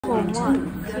platform.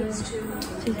 One,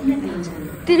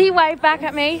 two, did he wave back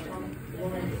at me?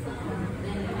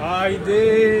 I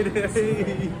did.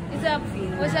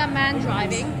 Was that man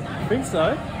driving? I think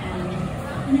so.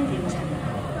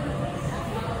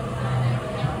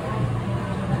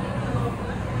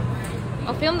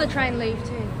 I'll film the train leave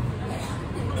too.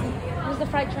 Where's the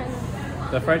freight train?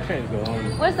 The freight train's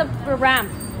gone. Where's the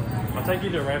ramp? I'll take you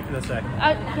to the ramp in a sec.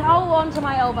 Hold on to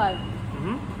my elbow.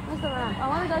 Mm-hmm. Where's the ramp? I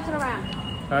want to go to the ramp.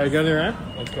 Alright, go to the ramp?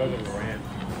 Let's go to the ramp.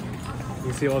 You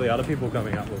can see all the other people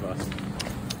coming up with us.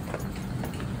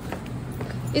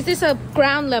 Is this a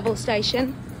ground level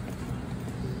station?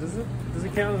 Does it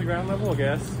count as a ground level, I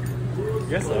guess? I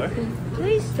guess so.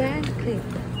 Please stand clear.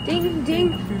 Ding,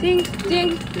 ding, ding,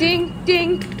 ding, ding,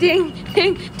 ding, ding,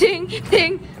 ding, ding,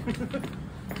 ding.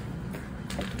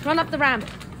 Run up the ramp.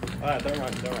 Alright, don't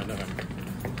run.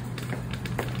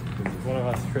 One of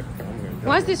us tripped.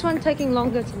 Why is this one taking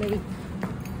longer to leave?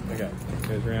 Okay, it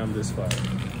goes around this way.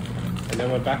 And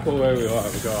then we're back all the way we are.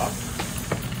 We go up.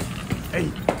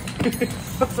 Hey!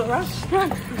 What's the rush? Run!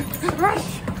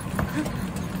 Rush!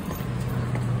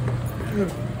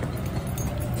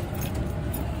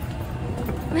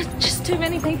 There's just too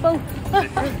many people.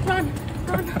 Run!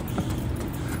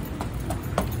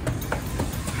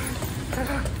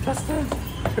 Justin!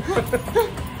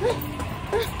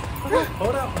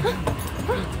 Hold up!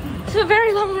 It's a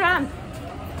very long ramp.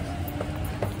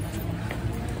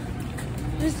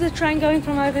 Is the train going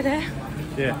from over there?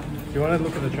 Yeah. Do you want to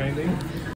look at the train thing?